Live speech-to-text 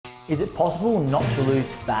Is it possible not to lose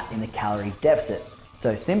fat in a calorie deficit?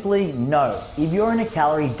 So simply, no. If you're in a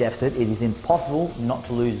calorie deficit, it is impossible not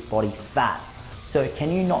to lose body fat. So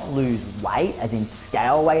can you not lose weight, as in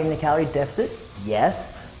scale weight in a calorie deficit? Yes.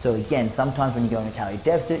 So again, sometimes when you go in a calorie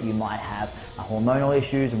deficit, you might have hormonal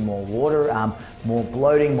issues, more water, more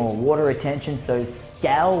bloating, more water retention. So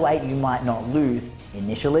scale weight you might not lose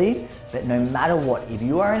initially, but no matter what, if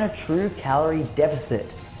you are in a true calorie deficit,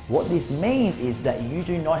 what this means is that you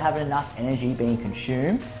do not have enough energy being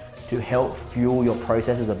consumed to help fuel your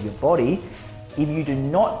processes of your body. If you do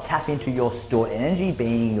not tap into your stored energy,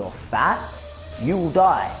 being your fat, you will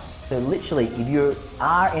die. So literally, if you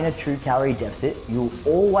are in a true calorie deficit, you'll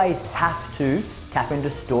always have to tap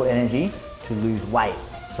into stored energy to lose weight.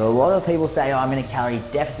 So a lot of people say, oh, I'm in a calorie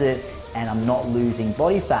deficit and I'm not losing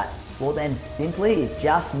body fat. Well then simply, it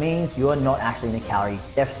just means you're not actually in a calorie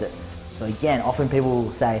deficit. So again, often people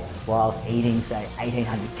will say, well, I was eating, say,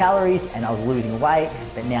 1,800 calories and I was losing weight,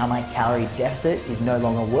 but now my calorie deficit is no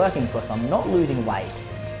longer working because I'm not losing weight.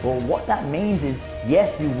 Well, what that means is,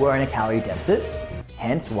 yes, you were in a calorie deficit,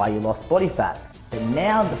 hence why you lost body fat. But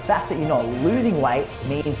now the fact that you're not losing weight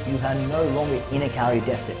means you are no longer in a calorie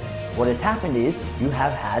deficit. What has happened is you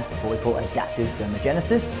have had what we call adaptive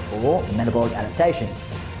thermogenesis or metabolic adaptation.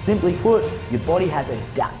 Simply put, your body has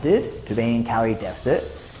adapted to being in calorie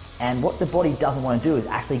deficit, and what the body doesn't want to do is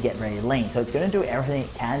actually get very lean. So it's going to do everything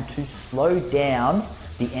it can to slow down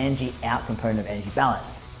the energy out component of energy balance.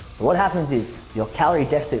 So what happens is your calorie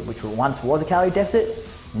deficit, which once was a calorie deficit,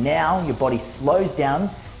 now your body slows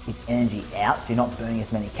down its energy out, so you're not burning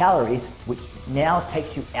as many calories, which now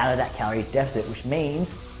takes you out of that calorie deficit, which means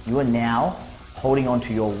you are now holding on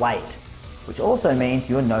to your weight, which also means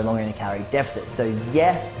you're no longer in a calorie deficit. So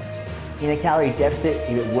yes, in a calorie deficit,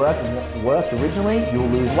 if it worked originally, you'll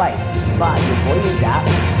lose weight, but your body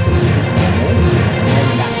adapts to normal